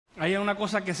Hay una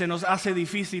cosa que se nos hace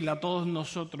difícil a todos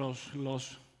nosotros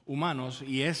los humanos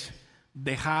y es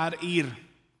dejar ir,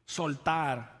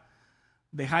 soltar,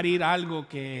 dejar ir algo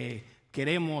que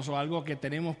queremos o algo que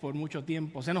tenemos por mucho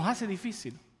tiempo. Se nos hace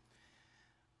difícil.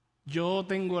 Yo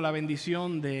tengo la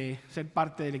bendición de ser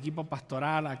parte del equipo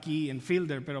pastoral aquí en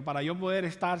Fielder, pero para yo poder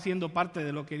estar siendo parte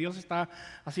de lo que Dios está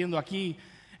haciendo aquí,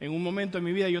 en un momento en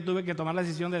mi vida yo tuve que tomar la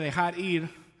decisión de dejar ir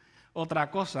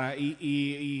otra cosa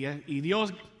y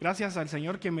Dios, gracias al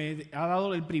Señor que me ha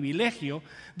dado el privilegio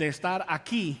de estar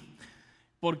aquí,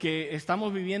 porque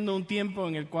estamos viviendo un tiempo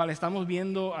en el cual estamos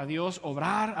viendo a Dios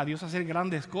obrar, a Dios hacer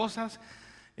grandes cosas.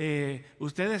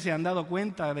 Ustedes se han dado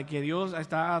cuenta de que Dios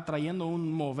está trayendo un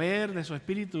mover de su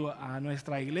espíritu a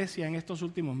nuestra iglesia en estos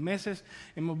últimos meses.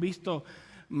 Hemos visto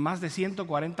más de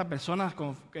 140 personas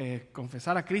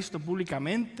confesar a Cristo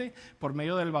públicamente por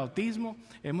medio del bautismo.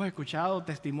 Hemos escuchado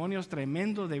testimonios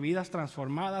tremendos de vidas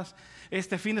transformadas.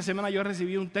 Este fin de semana yo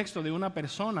recibí un texto de una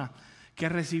persona que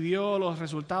recibió los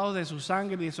resultados de su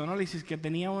sangre y de su análisis, que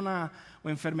tenía una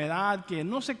enfermedad que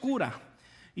no se cura.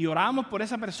 Y oramos por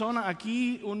esa persona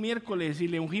aquí un miércoles y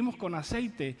le ungimos con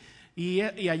aceite. Y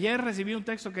ayer recibí un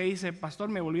texto que dice: pastor,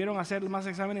 me volvieron a hacer más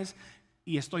exámenes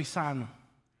y estoy sano,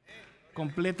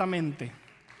 completamente.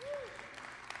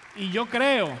 Y yo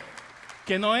creo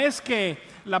que no es que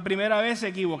la primera vez se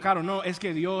equivocaron, no, es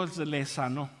que Dios les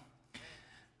sanó.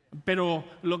 Pero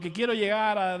lo que quiero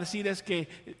llegar a decir es que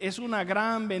es una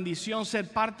gran bendición ser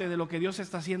parte de lo que Dios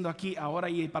está haciendo aquí ahora,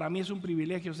 y para mí es un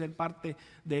privilegio ser parte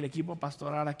del equipo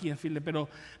pastoral aquí en Fielder, pero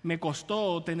me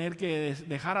costó tener que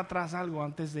dejar atrás algo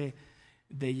antes de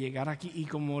llegar aquí, y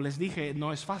como les dije,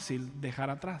 no es fácil dejar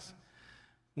atrás.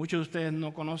 Muchos de ustedes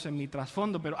no conocen mi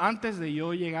trasfondo, pero antes de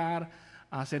yo llegar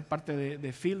a ser parte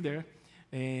de Fielder,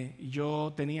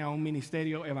 yo tenía un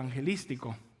ministerio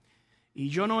evangelístico. Y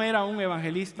yo no era un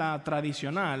evangelista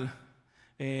tradicional,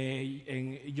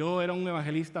 yo era un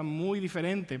evangelista muy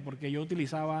diferente porque yo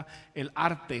utilizaba el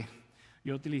arte,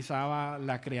 yo utilizaba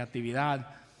la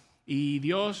creatividad. Y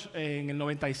Dios en el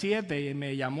 97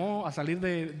 me llamó a salir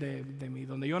de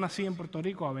donde yo nací en Puerto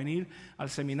Rico, a venir al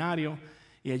seminario,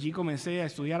 y allí comencé a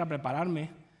estudiar, a prepararme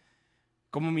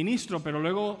como ministro, pero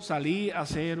luego salí a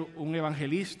ser un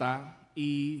evangelista.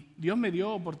 Y Dios me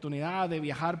dio oportunidad de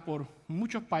viajar por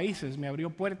muchos países, me abrió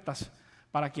puertas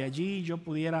para que allí yo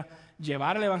pudiera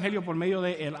llevar el evangelio por medio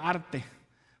del arte,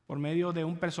 por medio de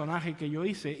un personaje que yo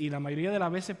hice, y la mayoría de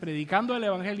las veces predicando el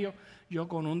evangelio yo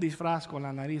con un disfraz, con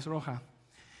la nariz roja.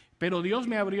 Pero Dios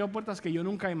me abrió puertas que yo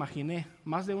nunca imaginé,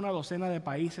 más de una docena de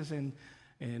países en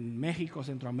México,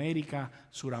 Centroamérica,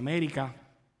 Suramérica,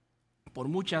 por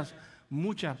muchas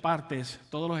partes,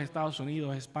 todos los Estados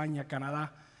Unidos, España,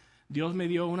 Canadá. Dios me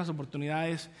dio unas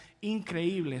oportunidades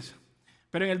increíbles.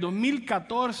 Pero en el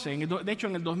 2014, de hecho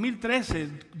en el 2013,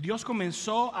 Dios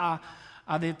comenzó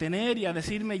a detener y a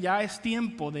decirme: ya es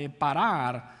tiempo de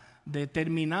parar, de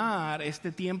terminar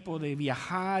este tiempo de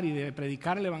viajar y de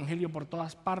predicar el evangelio por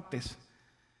todas partes.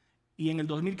 Y en el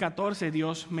 2014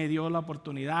 Dios me dio la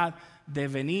oportunidad de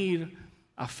venir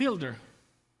a Fielder.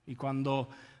 Y cuando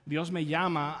Dios me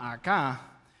llama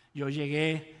acá, yo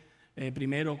llegué.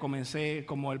 Primero comencé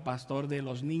como el pastor de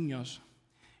los niños,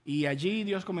 y allí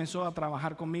Dios comenzó a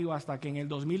trabajar conmigo hasta que en el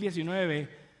 2019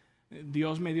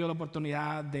 Dios me dio la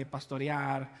oportunidad de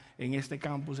pastorear en este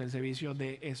campus el servicio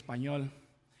de español.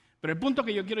 Pero el punto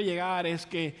que yo quiero llegar es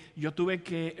que yo tuve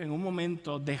que en un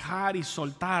momento dejar y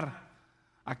soltar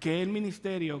aquel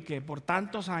ministerio que por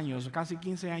tantos años, casi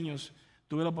 15 años,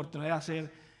 tuve la oportunidad de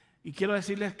hacer, y quiero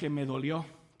decirles que me dolió,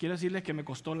 quiero decirles que me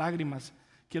costó lágrimas.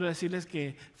 Quiero decirles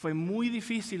que fue muy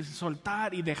difícil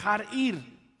soltar y dejar ir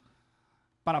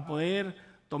para poder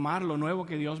tomar lo nuevo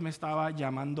que Dios me estaba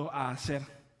llamando a hacer.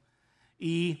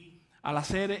 Y al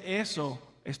hacer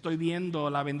eso, estoy viendo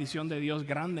la bendición de Dios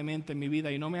grandemente en mi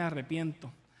vida y no me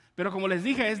arrepiento. Pero como les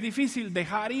dije, es difícil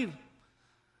dejar ir.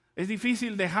 Es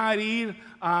difícil dejar ir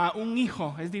a un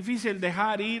hijo, es difícil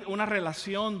dejar ir una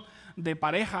relación de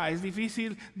pareja, es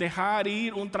difícil dejar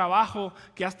ir un trabajo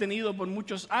que has tenido por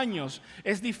muchos años,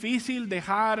 es difícil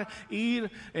dejar ir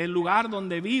el lugar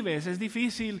donde vives, es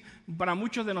difícil para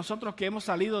muchos de nosotros que hemos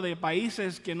salido de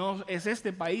países que no es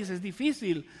este país, es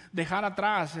difícil dejar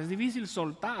atrás, es difícil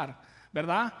soltar,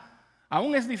 ¿verdad?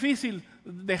 Aún es difícil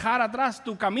dejar atrás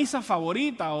tu camisa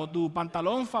favorita o tu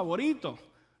pantalón favorito,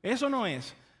 eso no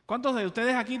es. ¿Cuántos de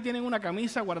ustedes aquí tienen una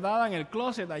camisa guardada en el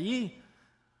closet allí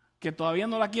que todavía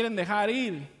no la quieren dejar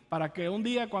ir, para que un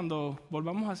día cuando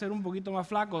volvamos a ser un poquito más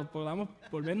flacos podamos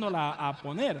volvernosla a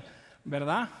poner,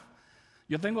 ¿verdad?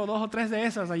 Yo tengo 2 o 3 de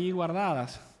esas allí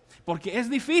guardadas, porque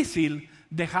es difícil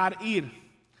dejar ir.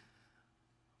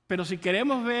 Pero si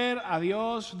queremos ver a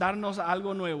Dios darnos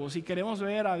algo nuevo, si queremos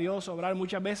ver a Dios obrar,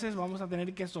 muchas veces vamos a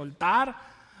tener que soltar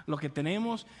lo que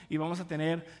tenemos y vamos a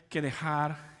tener que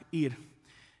dejar ir.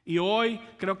 Y hoy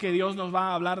creo que Dios nos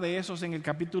va a hablar de eso en el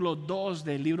capítulo 2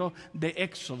 del libro de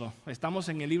Éxodo. Estamos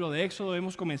en el libro de Éxodo,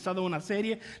 hemos comenzado una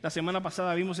serie. La semana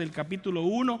pasada vimos el capítulo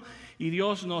 1 y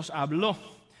Dios nos habló.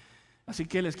 Así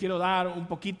que les quiero dar un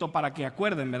poquito para que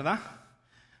acuerden, ¿verdad?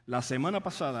 La semana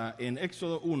pasada en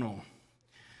Éxodo 1,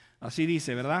 así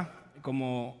dice, ¿verdad?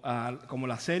 Como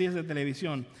las series de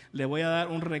televisión, le voy a dar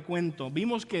un recuento.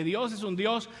 Vimos que Dios es un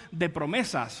Dios de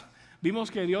promesas. Vimos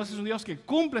que Dios es un Dios que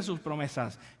cumple sus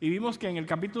promesas. Y vimos que en el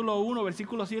capítulo 1,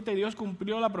 versículo 7, Dios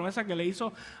cumplió la promesa que le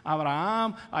hizo a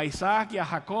Abraham, a Isaac y a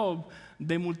Jacob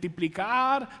de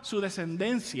multiplicar su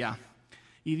descendencia.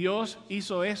 Y Dios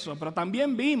hizo eso. Pero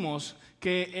también vimos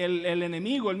que el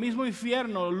enemigo, el mismo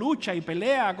infierno, lucha y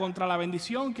pelea contra la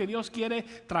bendición que Dios quiere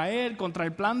traer, contra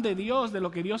el plan de Dios, de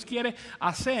lo que Dios quiere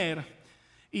hacer.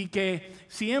 Y que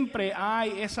siempre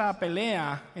hay esa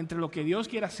pelea entre lo que Dios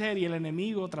quiere hacer y el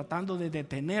enemigo tratando de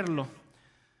detenerlo.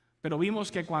 Pero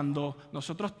vimos que cuando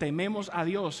nosotros tememos a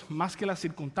Dios más que las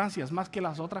circunstancias, más que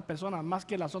las otras personas, más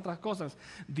que las otras cosas,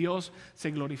 Dios se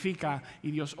glorifica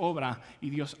y Dios obra y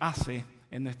Dios hace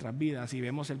en nuestras vidas y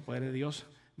vemos el poder de Dios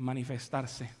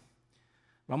manifestarse.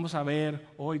 Vamos a ver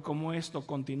hoy cómo esto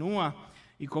continúa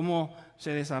y cómo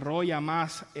se desarrolla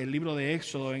más el libro de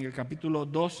Éxodo en el capítulo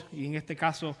 2, y en este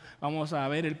caso vamos a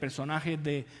ver el personaje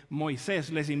de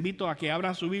Moisés. Les invito a que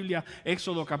abran su Biblia,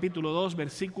 Éxodo capítulo 2,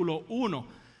 versículo 1.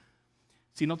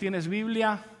 Si no tienes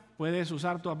Biblia, puedes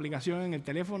usar tu aplicación en el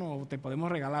teléfono o te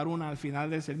podemos regalar una al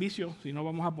final del servicio. Si no,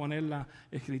 vamos a poner la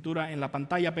escritura en la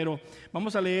pantalla, pero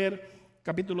vamos a leer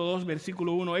capítulo 2,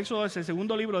 versículo 1. Éxodo es el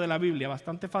segundo libro de la Biblia,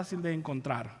 bastante fácil de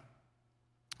encontrar.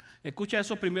 Escucha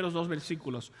esos primeros 2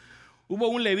 versículos. Hubo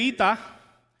un levita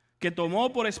que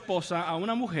tomó por esposa a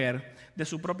una mujer de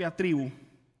su propia tribu.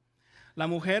 La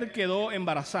mujer quedó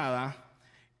embarazada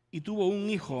y tuvo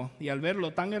un hijo, y al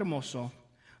verlo tan hermoso,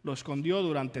 lo escondió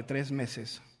durante 3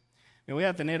 meses. Me voy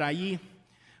a detener allí.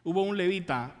 Hubo un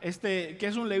levita. ¿Qué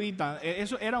es un levita?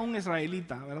 Eso era un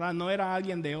israelita, ¿verdad? No era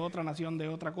alguien de otra nación, de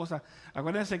otra cosa.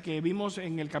 Acuérdense que vimos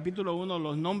en el capítulo 1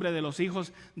 los nombres de los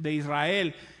hijos de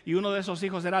Israel, y uno de esos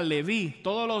hijos era Leví.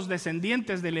 Todos los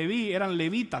descendientes de Leví eran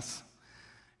levitas.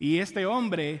 Y este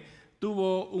hombre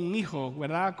tuvo un hijo,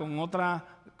 ¿verdad? Con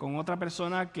otra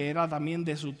persona que era también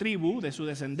de su tribu, de su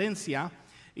descendencia,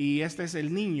 y este es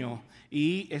el niño.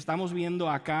 Y estamos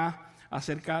viendo acá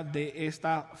acerca de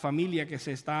esta familia que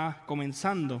se está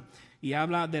comenzando, y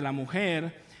habla de la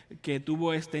mujer que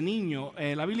tuvo este niño.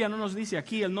 La Biblia no nos dice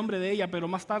aquí el nombre de ella, pero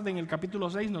más tarde en el capítulo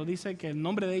 6 nos dice que el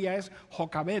nombre de ella es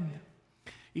Jocabed.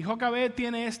 Y Jocabed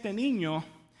tiene este niño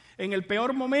en el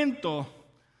peor momento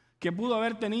que pudo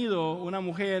haber tenido una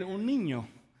mujer, un niño.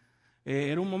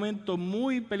 Era un momento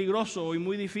muy peligroso y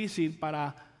muy difícil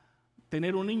para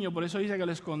tener un niño, por eso dice que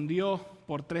lo escondió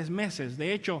por 3 meses.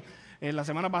 De hecho, la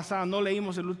semana pasada no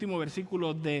leímos el último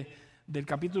versículo del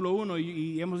capítulo 1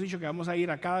 y hemos dicho que vamos a ir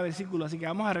a cada versículo, así que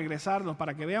vamos a regresarnos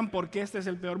para que vean por qué este es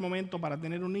el peor momento para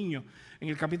tener un niño. En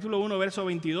el capítulo 1, verso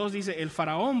 22 dice: el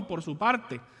faraón por su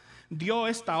parte dio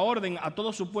esta orden a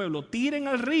todo su pueblo: tiren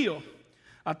al río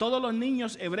a todos los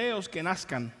niños hebreos que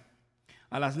nazcan,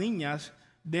 a las niñas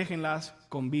déjenlas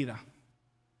con vida.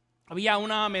 Había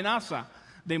una amenaza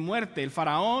de muerte. El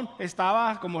faraón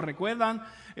estaba, como recuerdan,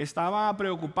 estaba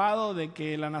preocupado de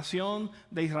que la nación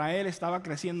de Israel estaba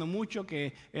creciendo mucho,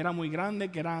 que era muy grande,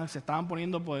 que se estaban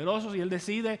poniendo poderosos, y él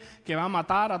decide que va a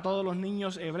matar a todos los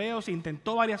niños hebreos.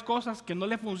 Intentó varias cosas que no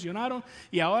le funcionaron,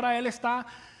 y ahora él está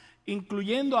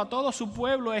incluyendo a todo su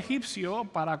pueblo egipcio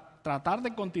para tratar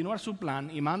de continuar su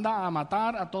plan, y manda a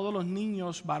matar a todos los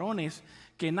niños varones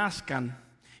que nazcan.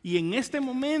 Y en este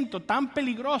momento tan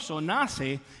peligroso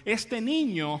nace este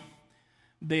niño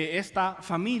de esta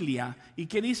familia. ¿Y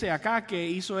qué dice acá que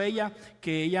hizo ella?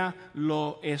 Que ella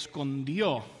lo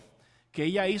escondió, que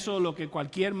ella hizo lo que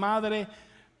cualquier madre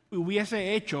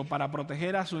hubiese hecho para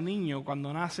proteger a su niño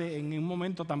cuando nace en un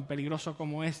momento tan peligroso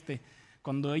como este.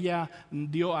 Cuando ella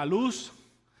dio a luz,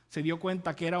 se dio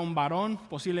cuenta que era un varón,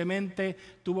 posiblemente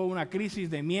tuvo una crisis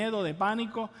de miedo, de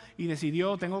pánico, y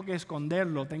decidió: tengo que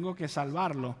esconderlo, tengo que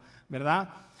salvarlo,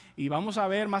 ¿verdad? Y vamos a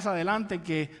ver más adelante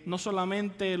que no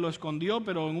solamente lo escondió,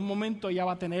 pero en un momento ya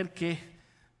va a tener que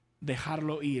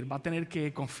dejarlo ir, va a tener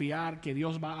que confiar que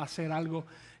Dios va a hacer algo,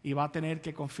 y va a tener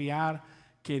que confiar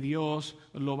que Dios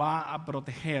lo va a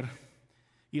proteger.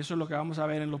 Y eso es lo que vamos a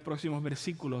ver en los próximos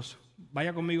versículos.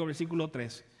 Vaya conmigo, versículo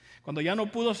 3. Cuando ya no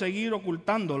pudo seguir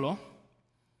ocultándolo,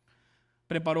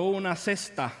 preparó una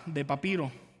cesta de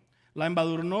papiro, La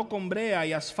embadurnó con brea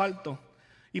y asfalto,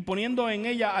 y poniendo en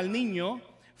ella al niño,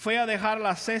 fue a dejar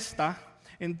la cesta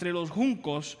entre los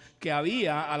juncos que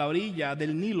había a la orilla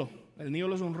del Nilo. El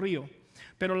Nilo es un río.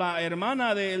 Pero la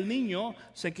hermana del niño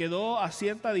se quedó a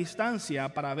cierta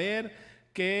distancia para ver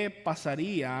qué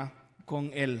pasaría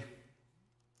con él.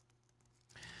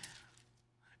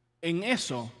 En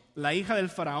eso, la hija del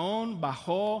faraón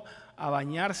bajó a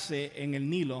bañarse en el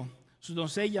Nilo. Sus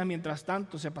doncellas, mientras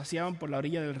tanto, se paseaban por la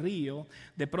orilla del río.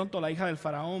 De pronto la hija del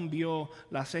faraón vio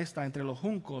la cesta entre los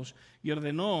juncos y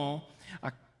ordenó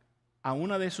a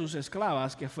una de sus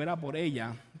esclavas que fuera por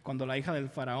ella. Cuando la hija del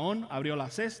faraón abrió la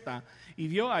cesta y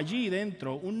vio allí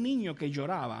dentro un niño que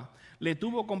lloraba, le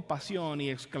tuvo compasión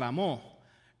y exclamó: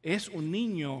 es un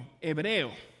niño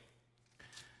hebreo.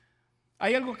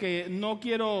 Hay algo que no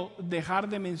quiero dejar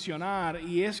de mencionar,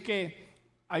 y es que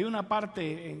hay una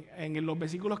parte en los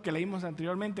versículos que leímos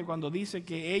anteriormente cuando dice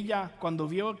que ella, cuando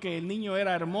vio que el niño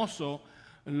era hermoso,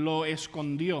 lo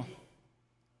escondió.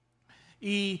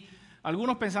 Y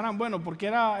algunos pensarán, bueno, porque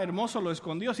era hermoso lo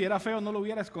escondió, si era feo no lo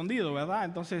hubiera escondido, ¿verdad?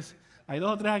 Entonces hay 2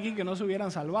 o 3 aquí que no se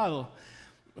hubieran salvado.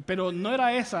 Pero no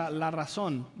era esa la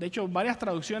razón. De hecho, varias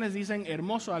traducciones dicen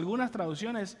hermoso, algunas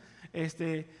traducciones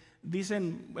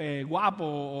dicen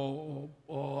guapo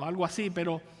o algo así,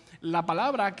 pero la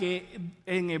palabra que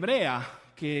en hebrea,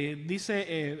 que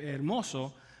dice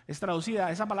hermoso, es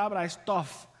traducida, esa palabra es tov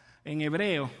en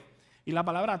hebreo. Y la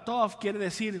palabra tov quiere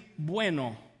decir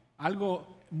bueno,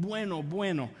 algo bueno,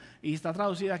 bueno. Y está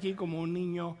traducida aquí como un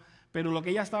niño. Pero lo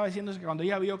que ella estaba diciendo es que cuando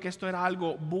ella vio que esto era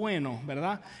algo bueno,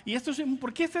 ¿verdad? Y esto es,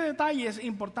 ¿por qué este detalle es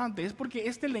importante? Es porque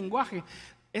este lenguaje,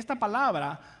 esta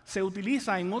palabra se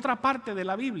utiliza en otra parte de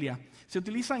la Biblia. Se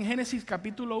utiliza en Génesis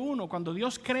capítulo 1, cuando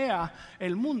Dios crea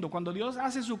el mundo, cuando Dios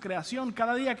hace su creación.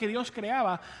 Cada día que Dios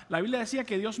creaba, la Biblia decía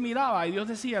que Dios miraba y Dios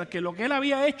decía que lo que Él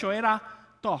había hecho era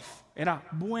tov, era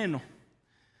bueno.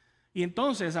 Y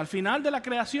entonces, al final de la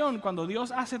creación, cuando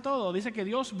Dios hace todo, dice que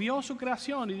Dios vio su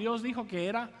creación y Dios dijo que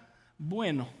era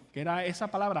bueno, que era esa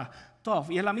palabra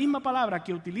tov. Y es la misma palabra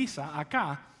que utiliza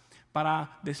acá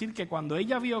para decir que cuando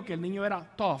ella vio que el niño era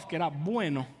tov, que era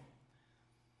bueno,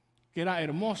 que era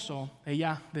hermoso,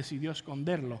 ella decidió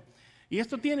esconderlo. Y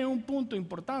esto tiene un punto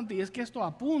importante, y es que esto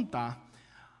apunta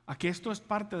a que esto es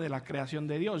parte de la creación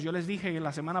de Dios. Yo les dije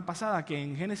la semana pasada que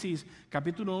en Génesis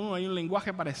capítulo 1 hay un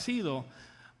lenguaje parecido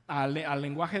al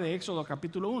lenguaje de Éxodo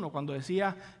capítulo 1, cuando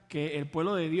decía que el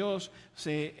pueblo de Dios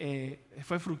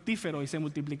fue fructífero y se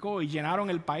multiplicó y llenaron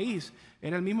el país.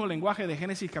 Era el mismo lenguaje de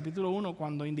Génesis capítulo 1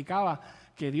 cuando indicaba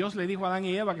que Dios le dijo a Adán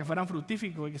y Eva que fueran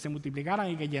fructíferos y que se multiplicaran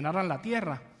y que llenaran la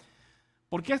tierra.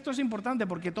 ¿Por qué esto es importante?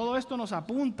 Porque todo esto nos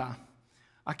apunta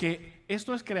a que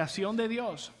esto es creación de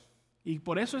Dios. Y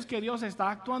por eso es que Dios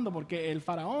está actuando, porque el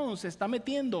faraón se está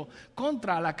metiendo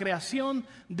contra la creación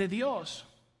de Dios.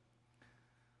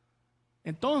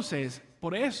 Entonces,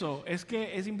 por eso es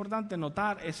que es importante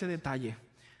notar ese detalle.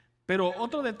 Pero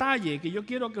otro detalle que yo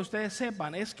quiero que ustedes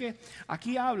sepan es que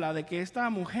aquí habla de que esta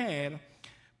mujer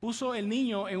puso el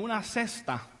niño en una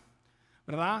cesta,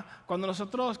 ¿verdad? Cuando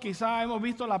nosotros quizá hemos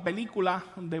visto la película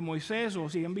de Moisés, o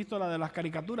si han visto la de las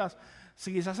caricaturas,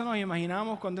 si quizás se nos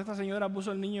imaginamos cuando esta señora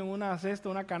puso el niño en una cesta,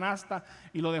 una canasta,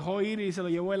 y lo dejó ir y se lo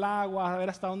llevó el agua a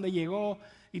ver hasta dónde llegó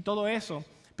y todo eso.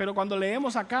 Pero cuando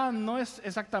leemos acá no es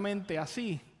exactamente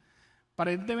así.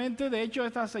 Aparentemente, de hecho,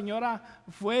 esta señora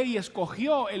fue y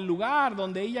escogió el lugar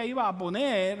donde ella iba a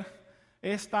poner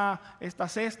esta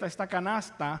cesta, esta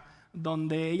canasta,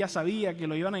 donde ella sabía que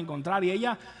lo iban a encontrar. Y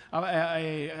ella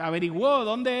averiguó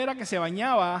dónde era que se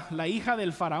bañaba la hija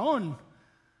del faraón.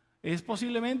 Es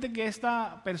posiblemente que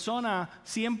esta persona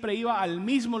siempre iba al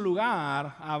mismo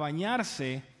lugar a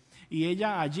bañarse. Y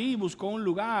ella allí buscó un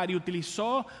lugar y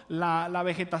utilizó la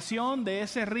vegetación de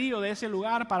ese río, de ese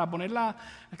lugar, para poner la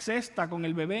cesta con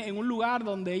el bebé en un lugar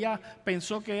donde ella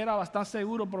pensó que era bastante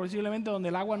seguro, posiblemente donde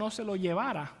el agua no se lo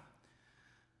llevara.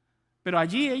 Pero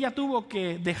allí ella tuvo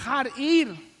que dejar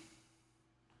ir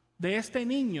de este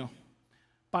niño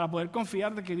para poder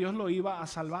confiar de que Dios lo iba a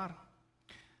salvar.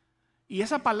 Y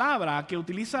esa palabra que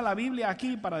utiliza la Biblia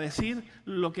aquí para decir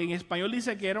lo que en español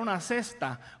dice que era una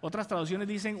cesta, otras traducciones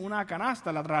dicen una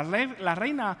canasta. La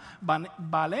Reina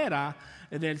Valera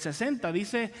del 60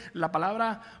 dice la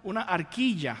palabra una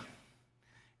arquilla.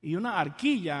 Y una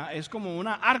arquilla es como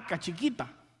una arca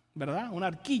chiquita, ¿verdad? Una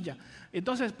arquilla.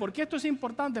 Entonces, ¿por qué esto es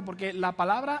importante? Porque la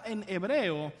palabra en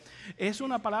hebreo es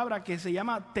una palabra que se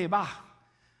llama tebah.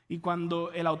 Y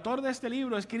cuando el autor de este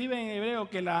libro escribe en hebreo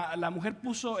que la mujer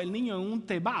puso el niño en un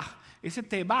tebah, ese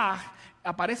tebah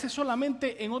aparece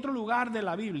solamente en otro lugar de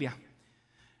la Biblia.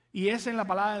 Y es en la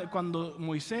palabra cuando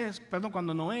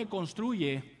Noé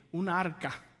construye una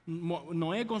arca.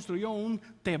 Noé construyó un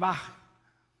tebaj.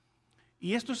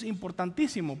 Y esto es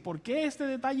importantísimo. ¿Por qué este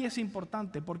detalle es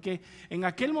importante? Porque en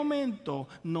aquel momento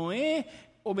Noé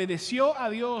obedeció a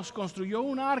Dios, construyó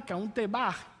un arca, un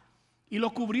tebaj, y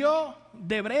lo cubrió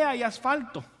de brea y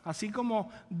asfalto, así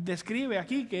como describe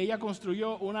aquí que ella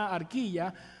construyó una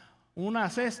arquilla, una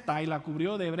cesta, y la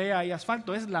cubrió de brea y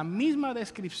asfalto. Es la misma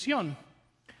descripción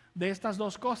de estas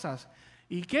dos cosas.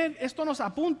 Y que esto nos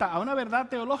apunta a una verdad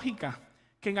teológica,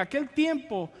 que en aquel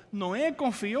tiempo Noé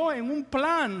confió en un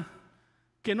plan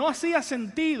que no hacía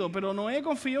sentido, pero Noé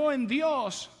confió en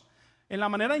Dios, en la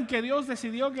manera en que Dios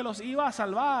decidió que los iba a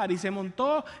salvar, y se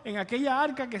montó en aquella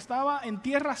arca que estaba en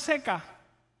tierra seca,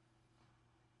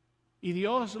 y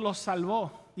Dios los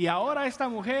salvó. Y ahora esta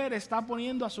mujer está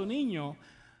poniendo a su niño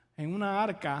en una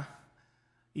arca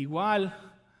igual,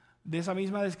 de esa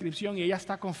misma descripción, y ella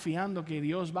está confiando que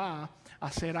Dios va a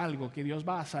hacer algo, que Dios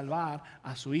va a salvar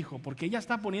a su hijo, porque ella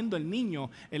está poniendo el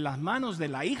niño en las manos de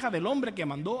la hija del hombre que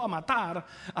mandó a matar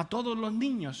a todos los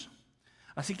niños.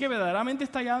 Así que verdaderamente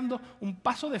está dando un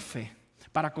paso de fe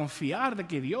para confiar de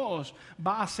que Dios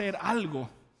va a hacer algo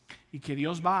y que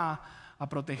Dios va a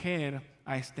proteger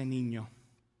a este niño.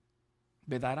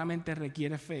 Verdaderamente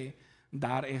requiere fe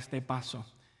dar este paso.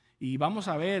 Y vamos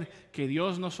a ver que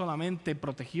Dios no solamente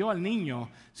protegió al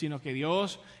niño, sino que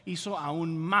Dios hizo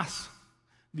aún más.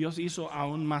 Dios hizo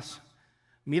aún más.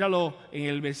 Míralo en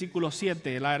el versículo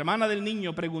 7. La hermana del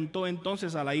niño preguntó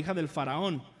entonces a la hija del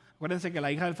faraón. Acuérdense que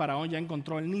la hija del faraón ya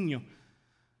encontró al niño.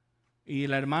 Y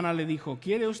la hermana le dijo: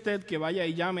 ¿quiere usted que vaya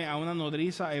y llame a una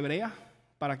nodriza hebrea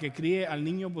para que críe al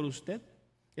niño por usted?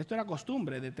 Esto era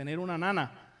costumbre de tener una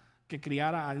nana que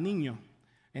criara al niño.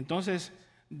 Entonces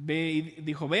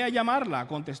dijo: ve a llamarla,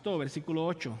 contestó, versículo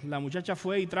 8. La muchacha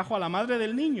fue y trajo a la madre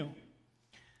del niño.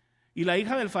 Y la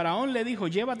hija del faraón le dijo: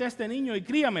 llévate a este niño y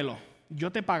críamelo, yo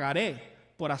te pagaré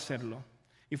por hacerlo.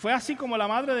 Y fue así como la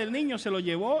madre del niño se lo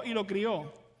llevó y lo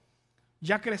crió.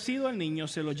 Ya crecido el niño,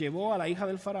 se lo llevó a la hija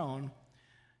del faraón,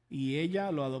 y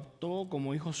ella lo adoptó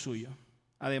como hijo suyo.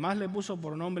 Además le puso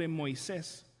por nombre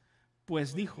Moisés,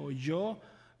 pues dijo: yo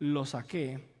lo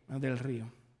saqué del río.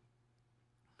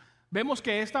 Vemos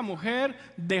que esta mujer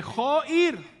dejó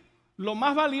ir lo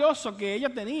más valioso que ella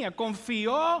tenía.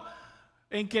 Confió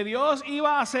en que Dios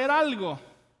iba a hacer algo.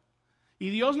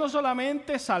 Y Dios no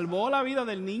solamente salvó la vida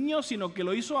del niño, sino que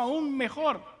lo hizo aún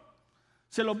mejor.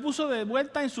 Se lo puso de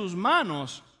vuelta en sus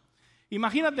manos.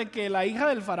 Imagínate que la hija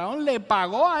del faraón le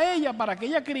pagó a ella para que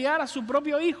ella criara a su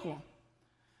propio hijo.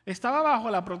 Estaba bajo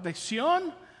la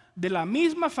protección de la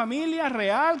misma familia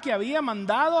real que había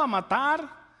mandado a matar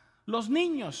los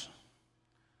niños.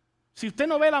 Si usted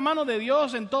no ve la mano de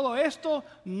Dios en todo esto,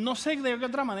 no sé de qué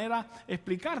otra manera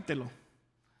explicártelo.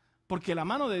 Porque la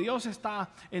mano de Dios está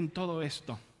en todo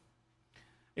esto.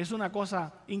 Es una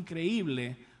cosa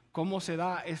increíble cómo se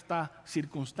da esta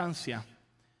circunstancia.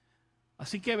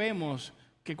 Así que vemos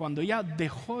que cuando ella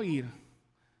dejó ir,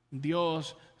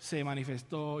 Dios se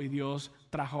manifestó y Dios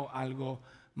trajo algo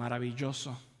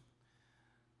maravilloso.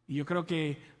 Y yo creo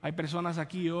que hay personas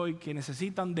aquí hoy que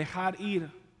necesitan dejar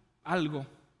ir algo.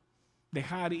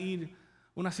 Dejar ir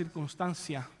una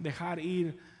circunstancia, dejar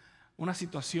ir una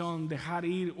situación, dejar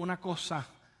ir una cosa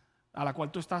a la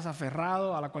cual tú estás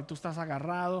aferrado, a la cual tú estás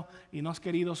agarrado y no has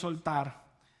querido soltar.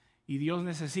 Y Dios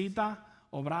necesita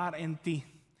obrar en ti.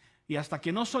 Y hasta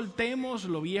que no soltemos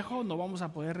lo viejo, no vamos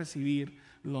a poder recibir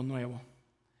lo nuevo.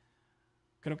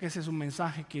 Creo que ese es un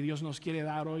mensaje que Dios nos quiere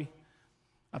dar hoy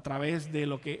a través de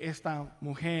lo que esta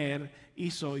mujer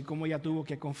hizo y cómo ella tuvo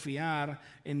que confiar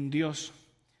en Dios.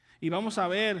 Y vamos a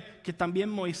ver que también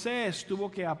Moisés tuvo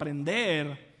que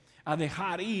aprender a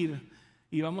dejar ir.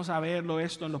 Y vamos a verlo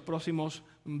esto en los próximos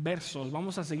versos.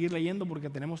 Vamos a seguir leyendo porque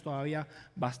tenemos todavía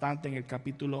bastante en el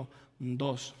capítulo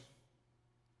 2.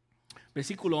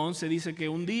 Versículo 11 dice que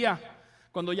un día,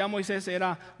 cuando ya Moisés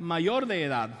era mayor de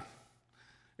edad,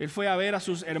 él fue a ver a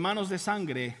sus hermanos de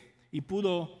sangre y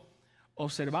pudo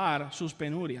observar sus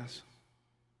penurias.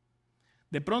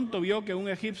 De pronto vio que un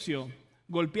egipcio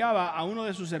golpeaba a uno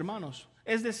de sus hermanos,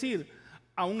 es decir,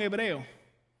 a un hebreo.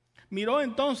 Miró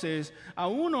entonces a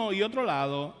uno y otro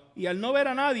lado, y al no ver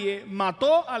a nadie,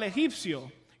 mató al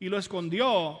egipcio y lo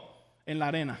escondió en la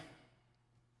arena.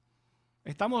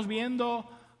 Estamos viendo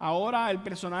ahora el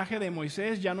personaje de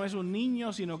Moisés. Ya no es un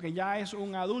niño, sino que ya es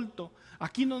un adulto.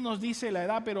 Aquí no nos dice la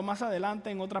edad, pero más adelante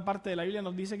en otra parte de la Biblia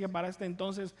nos dice que para este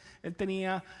entonces él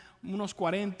tenía unos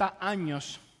 40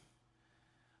 años.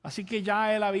 Así que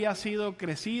ya él había sido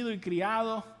crecido y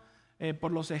criado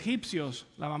por los egipcios.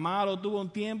 La mamá lo tuvo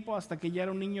un tiempo hasta que ya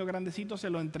era un niño grandecito, se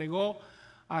lo entregó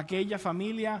a aquella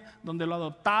familia donde lo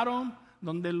adoptaron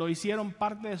donde lo hicieron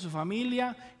parte de su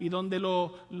familia y donde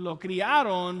lo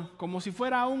criaron como si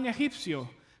fuera un egipcio,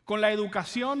 con la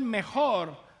educación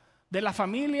mejor de la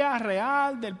familia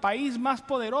real del país más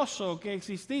poderoso que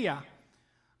existía.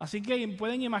 Así que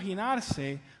pueden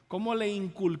imaginarse cómo le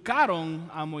inculcaron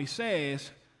a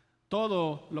Moisés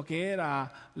todo lo que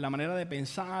era la manera de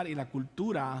pensar y la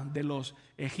cultura de los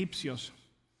egipcios.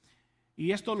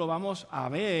 Y esto lo vamos a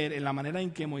ver en la manera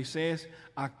en que Moisés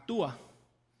actúa.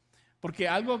 Porque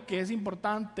algo que es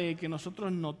importante que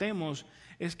nosotros notemos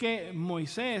es que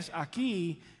Moisés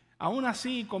aquí, aún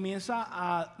así, comienza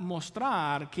a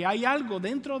mostrar que hay algo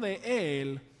dentro de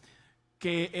él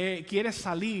que quiere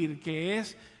salir, que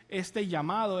es este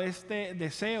llamado, este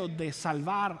deseo de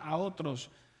salvar a otros,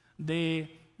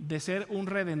 de ser un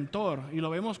redentor. Y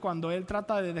lo vemos cuando él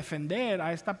trata de defender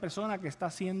a esta persona que está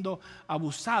siendo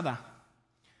abusada.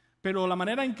 Pero la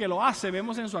manera en que lo hace,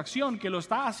 vemos en su acción que lo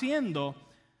está haciendo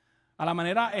a la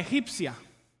manera egipcia.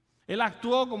 Él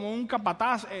actuó como un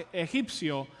capataz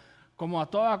egipcio, como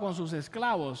actuaba con sus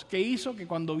esclavos, que hizo que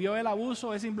cuando vio el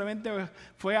abuso, él simplemente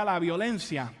fue a la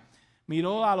violencia.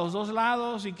 Miró a los dos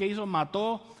lados y ¿qué hizo?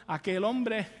 Mató a aquel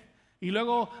hombre y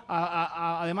luego,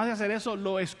 además de hacer eso,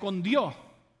 lo escondió.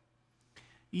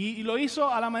 Y lo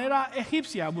hizo a la manera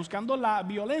egipcia, buscando la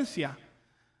violencia.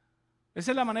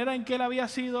 Esa es la manera en que él había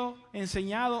sido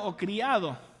enseñado o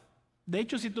criado. De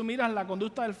hecho, si tú miras la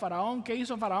conducta del faraón, ¿qué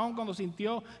hizo Faraón cuando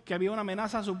sintió que había una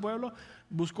amenaza a su pueblo?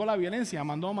 Buscó la violencia,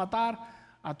 mandó a matar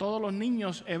a todos los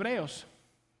niños hebreos.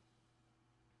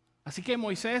 Así que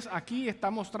Moisés aquí está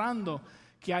mostrando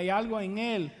que hay algo en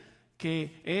él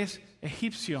que es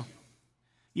egipcio.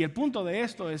 Y el punto de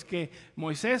esto es que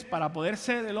Moisés, para poder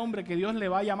ser el hombre que Dios le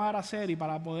va a llamar a ser y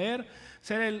para poder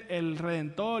ser el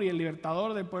redentor y el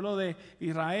libertador del pueblo de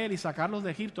Israel y sacarlos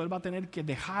de Egipto, él va a tener que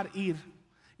dejar ir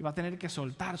y va a tener que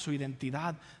soltar su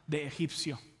identidad de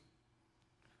egipcio.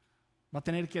 Va a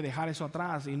tener que dejar eso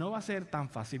atrás y no va a ser tan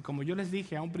fácil. Como yo les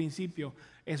dije a un principio,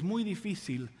 es muy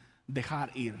difícil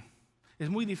dejar ir. Es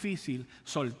muy difícil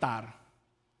soltar.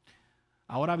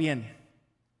 Ahora bien,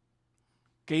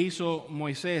 ¿qué hizo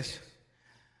Moisés?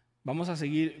 Vamos a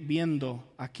seguir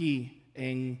viendo aquí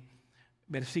en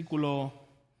versículo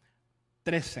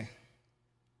 13.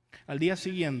 Al día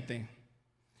siguiente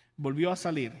volvió a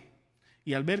salir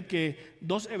y al ver que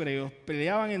dos hebreos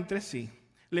peleaban entre sí,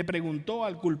 le preguntó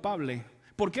al culpable: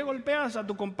 ¿por qué golpeas a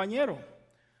tu compañero?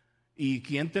 ¿Y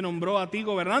quién te nombró a ti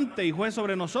gobernante y juez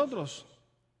sobre nosotros?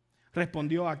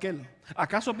 Respondió aquel: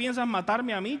 ¿acaso piensas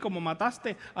matarme a mí como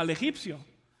mataste al egipcio?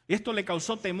 Esto le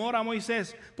causó temor a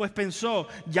Moisés, pues pensó: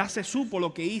 ya se supo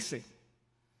lo que hice.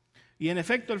 Y en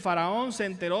efecto el faraón se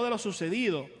enteró de lo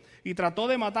sucedido y trató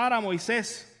de matar a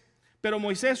Moisés. Pero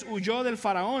Moisés huyó del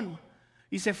faraón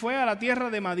y se fue a la tierra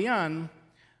de Madián,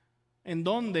 en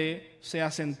donde se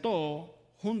asentó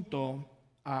junto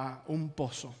a un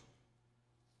pozo.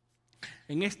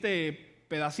 En este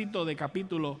pedacito de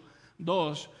capítulo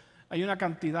 2 hay una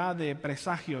cantidad de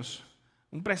presagios.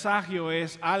 Un presagio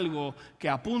es algo que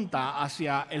apunta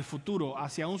hacia el futuro,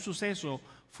 hacia un suceso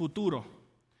futuro.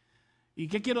 ¿Y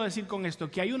qué quiero decir con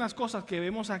esto? Que hay unas cosas que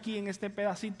vemos aquí en este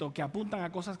pedacito que apuntan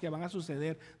a cosas que van a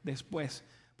suceder después.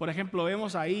 Por ejemplo,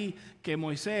 vemos ahí que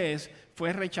Moisés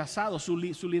fue rechazado, su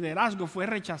liderazgo fue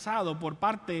rechazado por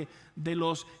parte de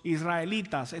los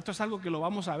israelitas. Esto es algo que lo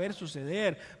vamos a ver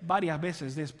suceder varias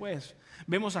veces después.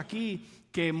 Vemos aquí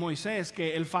que Moisés,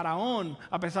 que el faraón,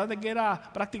 a pesar de que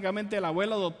era prácticamente el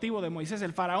abuelo adoptivo de Moisés,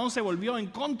 el faraón se volvió en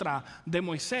contra de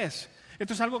Moisés.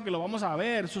 Esto es algo que lo vamos a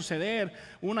ver suceder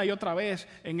una y otra vez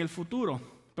en el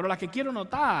futuro. Pero la que quiero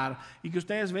notar y que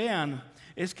ustedes vean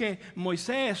es que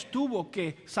Moisés tuvo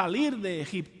que salir de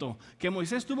Egipto, que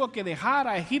Moisés tuvo que dejar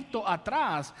a Egipto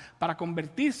atrás para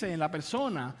convertirse en la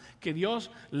persona que Dios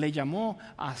le llamó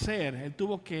a ser. Él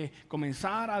tuvo que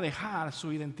comenzar a dejar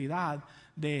su identidad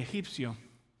de egipcio.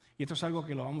 Y esto es algo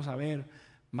que lo vamos a ver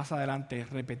más adelante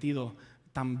repetido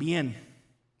también.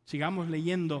 Sigamos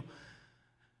leyendo.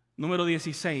 Número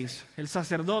 16. El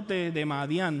sacerdote de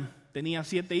Madián tenía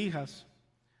 7 hijas,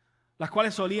 las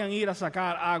cuales solían ir a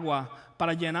sacar agua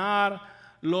para llenar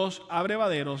los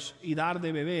abrevaderos y dar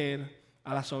de beber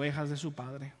a las ovejas de su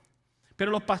padre.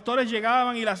 Pero los pastores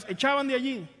llegaban y las echaban de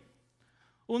allí.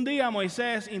 Un día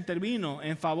Moisés intervino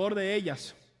en favor de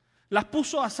ellas, las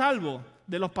puso a salvo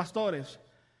de los pastores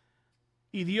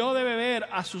y dio de beber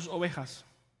a sus ovejas.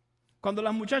 Cuando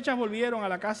las muchachas volvieron a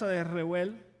la casa de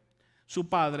Reuel, su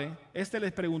padre, éste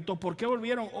les preguntó: ¿por qué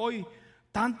volvieron hoy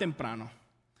tan temprano?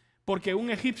 Porque un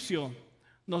egipcio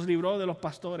nos libró de los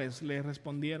pastores, le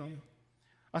respondieron.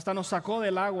 Hasta nos sacó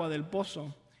del agua del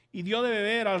pozo y dio de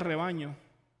beber al rebaño.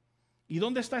 ¿Y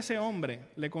dónde está ese hombre?,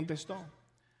 le contestó.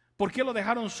 ¿Por qué lo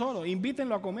dejaron solo?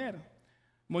 Invítenlo a comer.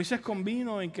 Moisés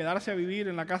convino en quedarse a vivir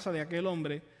en la casa de aquel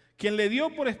hombre, quien le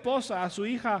dio por esposa a su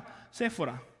hija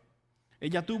Séfora.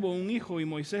 Ella tuvo un hijo y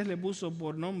Moisés le puso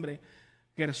por nombre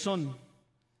Gersón,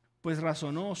 pues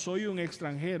razonó: soy un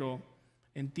extranjero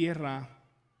en tierra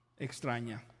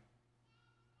extraña.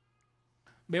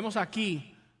 Vemos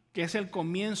aquí que es el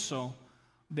comienzo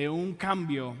de un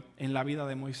cambio en la vida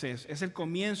de Moisés. Es el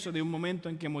comienzo de un momento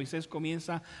en que Moisés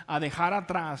comienza a dejar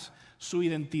atrás su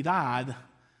identidad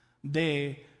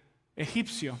de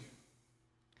egipcio.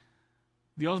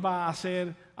 Dios va a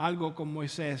hacer algo con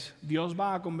Moisés. Dios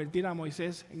va a convertir a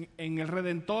Moisés en el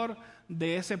redentor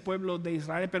de ese pueblo de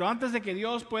Israel. Pero antes de que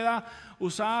Dios pueda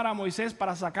usar a Moisés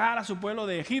para sacar a su pueblo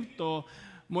de Egipto,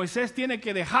 Moisés tiene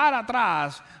que dejar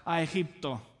atrás a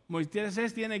Egipto.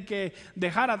 Moisés tiene que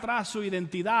dejar atrás su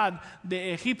identidad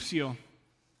de egipcio.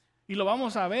 Y lo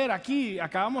vamos a ver aquí.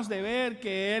 Acabamos de ver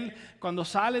que él, cuando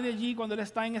sale de allí, cuando él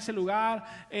está en ese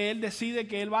lugar, él decide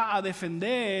que él va a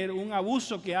defender un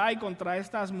abuso que hay contra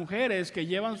estas mujeres que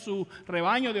llevan su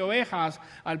rebaño de ovejas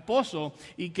al pozo,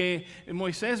 y que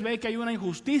Moisés ve que hay una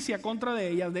injusticia contra de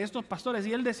ellas, de estos pastores,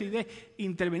 y él decide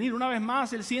intervenir. Una vez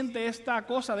más, él siente esta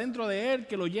cosa dentro de él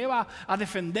que lo lleva a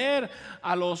defender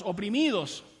a los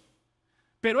oprimidos.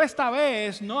 Pero esta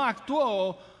vez no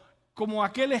actuó como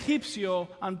aquel egipcio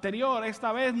anterior.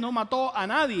 Esta vez no mató a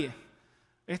nadie.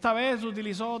 Esta vez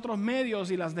utilizó otros medios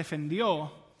y las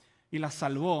defendió y las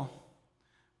salvó.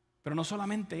 Pero no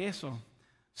solamente eso,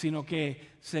 sino que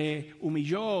se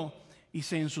humilló y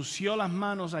se ensució las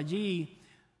manos allí,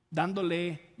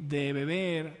 dándole de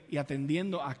beber y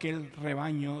atendiendo a aquel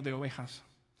rebaño de ovejas.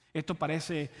 Esto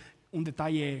parece un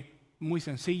detalle muy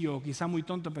sencillo, quizá muy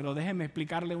tonto, pero déjeme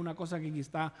explicarle una cosa que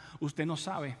quizá usted no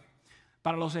sabe.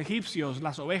 Para los egipcios,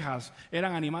 las ovejas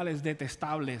eran animales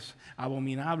detestables,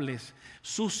 abominables,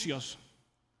 sucios.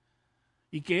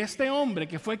 Y que este hombre,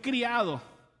 que fue criado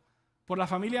por la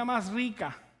familia más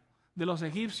rica de los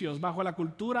egipcios, bajo la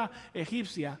cultura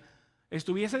egipcia,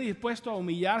 estuviese dispuesto a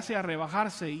humillarse, a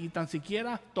rebajarse y tan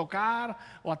siquiera tocar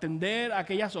o atender a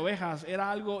aquellas ovejas,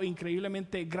 era algo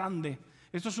increíblemente grande.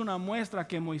 Esto es una muestra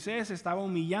que Moisés estaba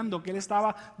humillando, que él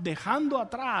estaba dejando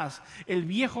atrás el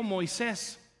viejo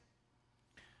Moisés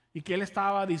y que él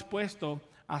estaba dispuesto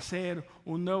a ser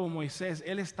un nuevo Moisés.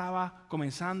 Él estaba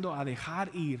comenzando a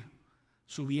dejar ir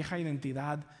su vieja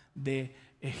identidad de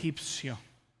egipcio.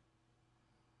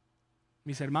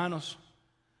 Mis hermanos,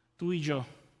 tú y yo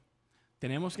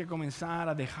tenemos que comenzar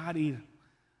a dejar ir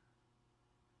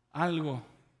algo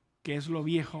que es lo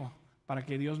viejo para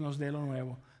que Dios nos dé lo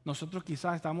nuevo. Nosotros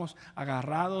quizás estamos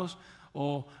agarrados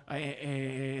o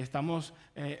estamos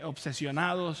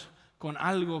obsesionados con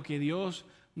algo que Dios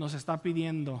nos está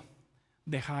pidiendo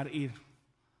dejar ir.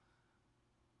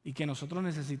 Y que nosotros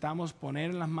necesitamos poner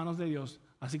en las manos de Dios.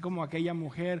 Así como aquella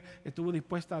mujer estuvo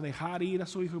dispuesta a dejar ir a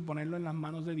su hijo y ponerlo en las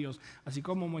manos de Dios. Así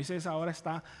como Moisés ahora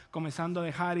está comenzando a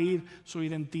dejar ir su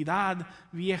identidad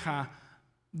vieja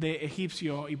de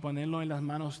egipcio y ponerlo en las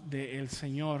manos del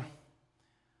Señor.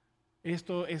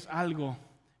 Esto es algo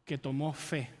que tomó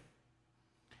fe.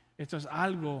 Esto es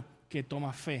algo que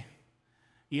toma fe.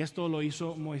 Y esto lo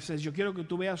hizo Moisés. Yo quiero que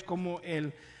tú veas cómo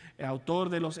el autor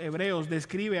de los Hebreos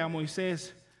describe a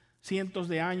Moisés cientos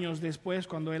de años después,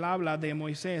 cuando él habla de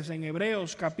Moisés. En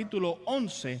Hebreos capítulo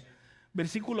 11,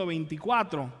 versículo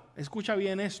 24. Escucha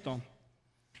bien esto.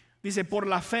 Dice: por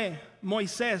la fe,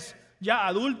 Moisés, ya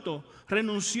adulto,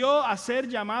 renunció a ser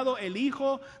llamado el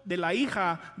hijo de la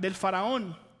hija del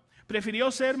faraón.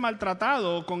 Prefirió ser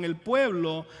maltratado con el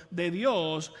pueblo de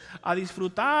Dios a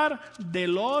disfrutar de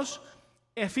los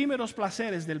efímeros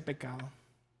placeres del pecado.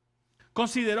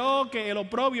 Consideró que el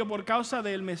oprobio por causa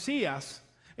del Mesías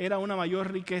era una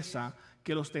mayor riqueza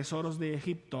que los tesoros de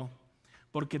Egipto,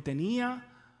 porque tenía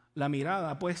la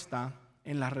mirada puesta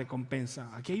en la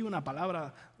recompensa. Aquí hay una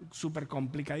palabra súper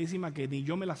complicadísima que ni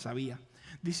yo me la sabía.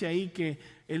 Dice ahí que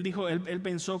él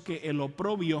pensó que el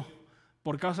oprobio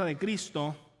por causa de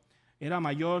Cristo era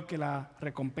mayor que la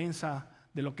recompensa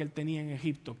de lo que él tenía en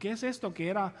Egipto. ¿Qué es esto que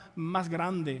era más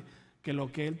grande que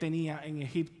lo que él tenía en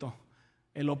Egipto?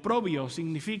 El oprobio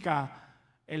significa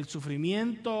el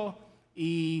sufrimiento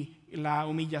y la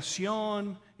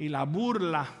humillación y la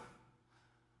burla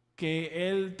que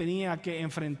él tenía que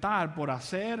enfrentar por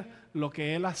hacer lo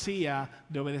que él hacía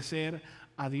de obedecer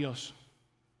a Dios.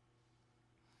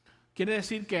 Quiere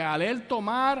decir que al él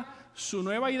tomar su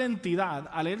nueva identidad,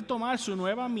 al él tomar su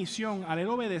nueva misión, al él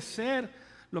obedecer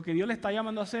lo que Dios le está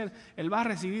llamando a hacer, él va a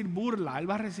recibir burla, él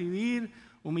va a recibir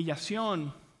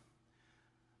humillación.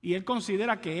 Y él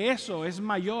considera que eso es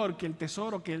mayor que el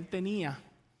tesoro que él tenía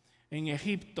en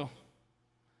Egipto,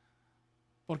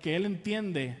 porque él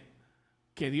entiende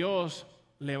que Dios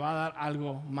le va a dar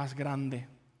algo más grande.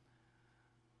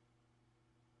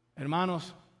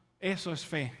 Hermanos, eso es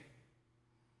fe.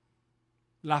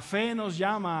 La fe nos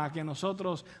llama a que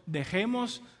nosotros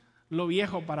dejemos lo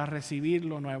viejo para recibir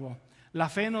lo nuevo. La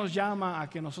fe nos llama a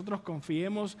que nosotros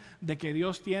confiemos de que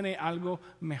Dios tiene algo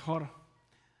mejor.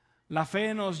 La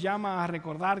fe nos llama a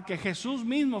recordar que Jesús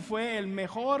mismo fue el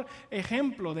mejor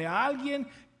ejemplo de alguien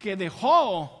que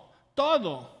dejó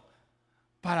todo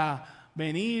para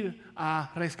venir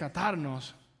a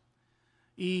rescatarnos.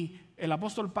 Y el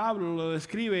apóstol Pablo lo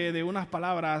describe de unas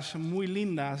palabras muy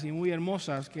lindas y muy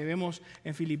hermosas que vemos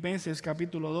en Filipenses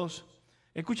capítulo 2.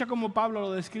 Escucha cómo Pablo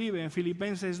lo describe en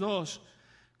Filipenses 2,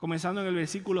 comenzando en el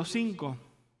versículo 5.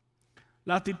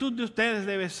 La actitud de ustedes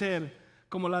debe ser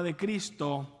como la de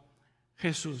Cristo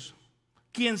Jesús,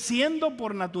 quien siendo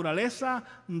por naturaleza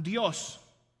Dios,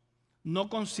 no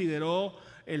consideró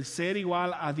el ser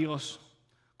igual a Dios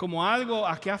como algo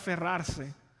a que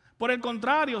aferrarse. Por el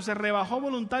contrario, se rebajó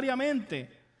voluntariamente,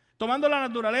 tomando la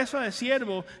naturaleza de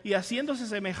siervo y haciéndose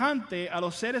semejante a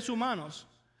los seres humanos.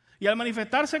 Y al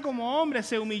manifestarse como hombre,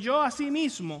 se humilló a sí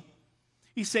mismo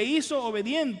y se hizo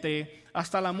obediente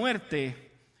hasta la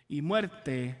muerte y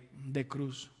muerte de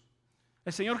cruz.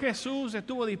 El Señor Jesús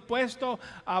estuvo dispuesto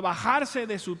a bajarse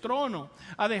de su trono,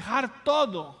 a dejar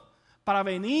todo para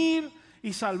venir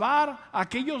y salvar a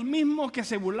aquellos mismos que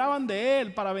se burlaban de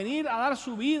Él, para venir a dar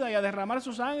su vida y a derramar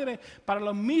su sangre para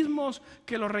los mismos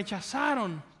que lo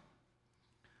rechazaron.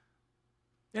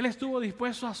 Él estuvo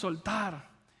dispuesto a soltar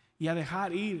y a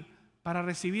dejar ir para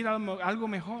recibir algo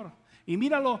mejor. Y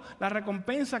míralo, la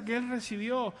recompensa que Él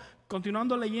recibió,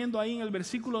 continuando leyendo ahí en el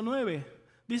versículo 9.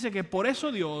 Dice que por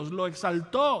eso Dios lo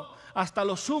exaltó hasta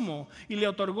lo sumo y le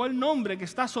otorgó el nombre que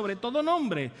está sobre todo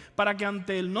nombre, para que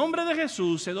ante el nombre de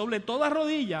Jesús se doble toda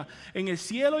rodilla en el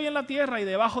cielo y en la tierra y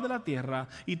debajo de la tierra,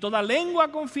 y toda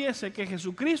lengua confiese que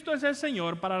Jesucristo es el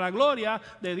Señor, para la gloria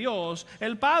de Dios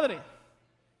el Padre.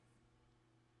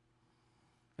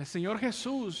 El Señor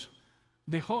Jesús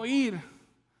dejó ir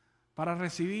para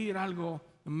recibir algo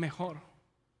mejor.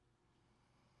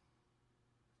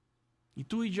 Y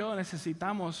tú y yo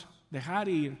necesitamos dejar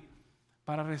ir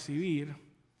para recibir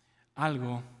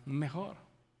algo mejor.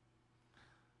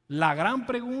 La gran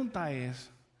pregunta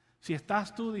es si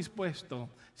estás tú dispuesto,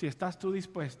 si estás tú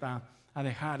dispuesta a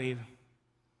dejar ir.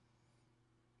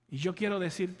 Y yo quiero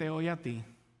decirte hoy a ti,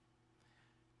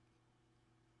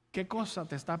 ¿qué cosa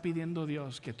te está pidiendo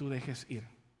Dios que tú dejes ir?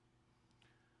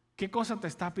 ¿Qué cosa te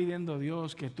está pidiendo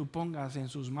Dios que tú pongas en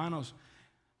sus manos?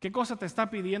 ¿Qué cosa te está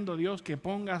pidiendo Dios que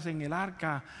pongas en el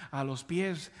arca a los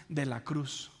pies de la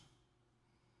cruz?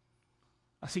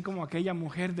 Así como aquella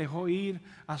mujer dejó ir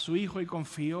a su hijo y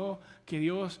confió que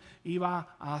Dios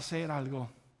iba a hacer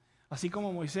algo. Así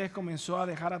como Moisés comenzó a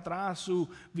dejar atrás su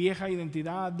vieja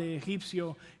identidad de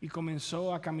egipcio y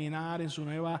comenzó a caminar en su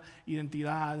nueva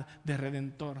identidad de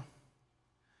redentor.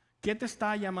 ¿Qué te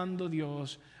está llamando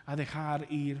Dios a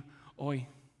dejar ir hoy?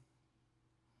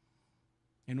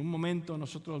 En un momento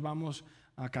nosotros vamos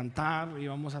a cantar y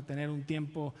vamos a tener un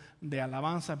tiempo de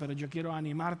alabanza, pero yo quiero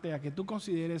animarte a que tú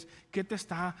consideres qué te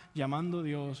está llamando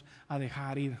Dios a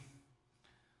dejar ir.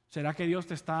 ¿Será que Dios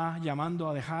te está llamando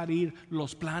a dejar ir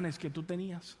los planes que tú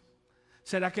tenías?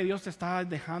 ¿Será que Dios te está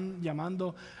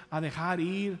llamando a dejar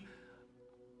ir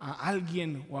a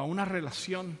alguien o a una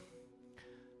relación?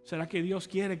 ¿Será que Dios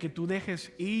quiere que tú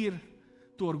dejes ir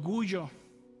tu orgullo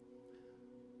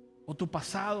o tu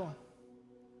pasado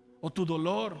o tu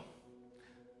dolor?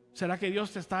 ¿Será que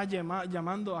Dios te está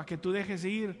llamando a que tú dejes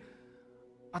ir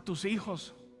a tus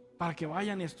hijos para que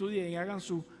vayan y estudien y hagan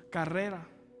su carrera?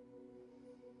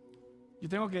 Yo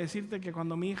tengo que decirte que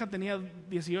cuando mi hija tenía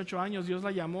 18 años, Dios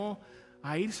la llamó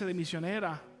a irse de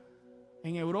misionera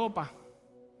en Europa.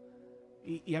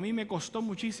 Y a mí me costó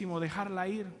muchísimo dejarla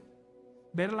ir.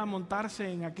 Verla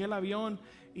montarse en aquel avión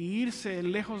y irse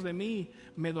lejos de mí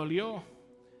me dolió.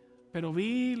 Pero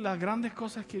vi las grandes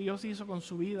cosas que Dios hizo con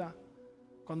su vida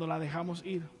cuando la dejamos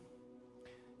ir.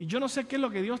 Y yo no sé qué es lo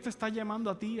que Dios te está llamando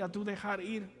a ti, a tú dejar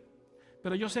ir.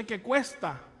 Pero yo sé que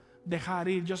cuesta dejar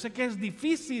ir. Yo sé que es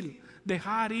difícil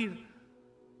dejar ir.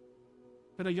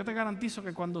 Pero yo te garantizo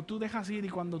que cuando tú dejas ir y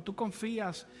cuando tú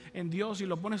confías en Dios y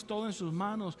lo pones todo en sus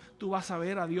manos, tú vas a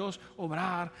ver a Dios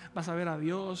obrar, vas a ver a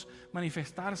Dios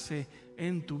manifestarse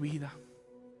en tu vida.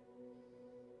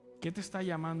 ¿Qué te está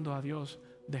llamando a Dios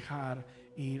dejar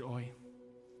ir hoy?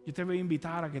 Yo te voy a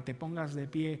invitar a que te pongas de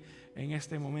pie en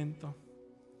este momento.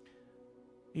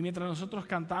 Y mientras nosotros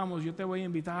cantamos, yo te voy a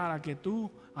invitar a que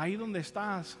tú, ahí donde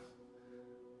estás,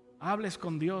 hables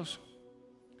con Dios.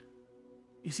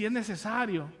 Y si es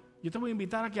necesario, yo te voy a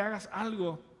invitar a que hagas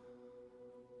algo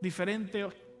diferente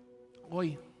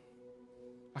hoy.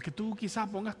 A que tú quizás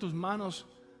pongas tus manos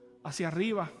hacia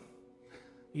arriba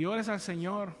y ores al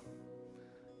Señor.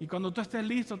 Y cuando tú estés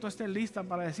listo, tú estés lista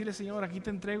para decirle: Señor, aquí te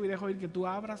entrego y dejo ir, que tú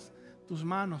abras tus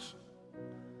manos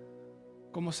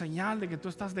como señal de que tú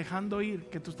estás dejando ir,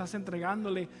 que tú estás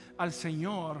entregándole al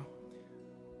Señor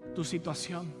tu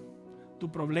situación,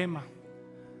 tu problema.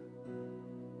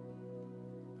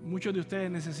 Muchos de ustedes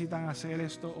necesitan hacer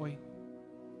esto hoy.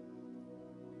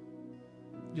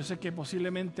 Yo sé que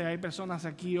posiblemente hay personas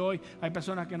aquí hoy, hay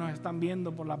personas que nos están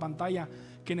viendo por la pantalla,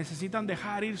 que necesitan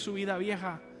dejar ir su vida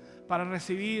vieja para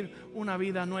recibir una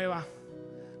vida nueva.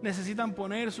 Necesitan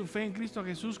poner su fe en Cristo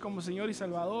Jesús como Señor y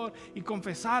Salvador y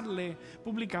confesarle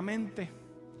públicamente.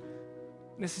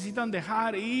 Necesitan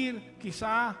dejar ir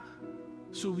quizá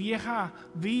su vieja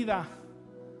vida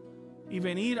y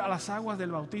venir a las aguas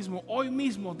del bautismo. Hoy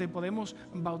mismo te podemos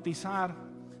bautizar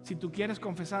si tú quieres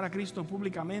confesar a Cristo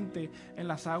públicamente en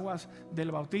las aguas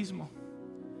del bautismo.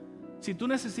 Si tú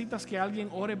necesitas que alguien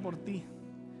ore por ti,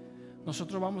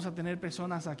 nosotros vamos a tener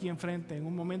personas aquí enfrente. En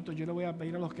un momento yo le voy a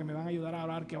pedir a los que me van a ayudar a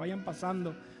orar que vayan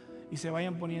pasando y se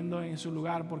vayan poniendo en su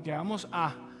lugar, porque vamos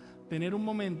a tener un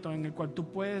momento en el cual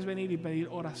tú puedes venir y pedir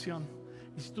oración.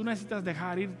 Y si tú necesitas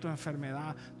dejar ir tu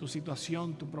enfermedad, tu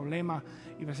situación, tu problema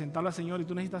y presentarlo al Señor, y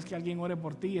tú necesitas que alguien ore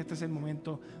por ti, este es el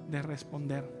momento de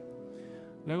responder.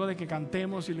 Luego de que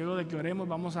cantemos y luego de que oremos,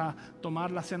 vamos a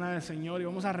tomar la cena del Señor y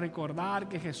vamos a recordar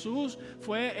que Jesús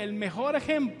fue el mejor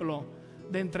ejemplo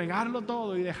de entregarlo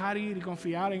todo y dejar ir y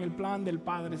confiar en el plan del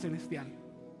Padre Celestial.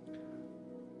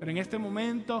 Pero en este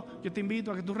momento yo te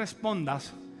invito a que tú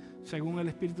respondas según el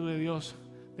Espíritu de Dios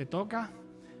te toca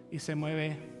y se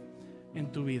mueve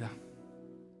en tu vida.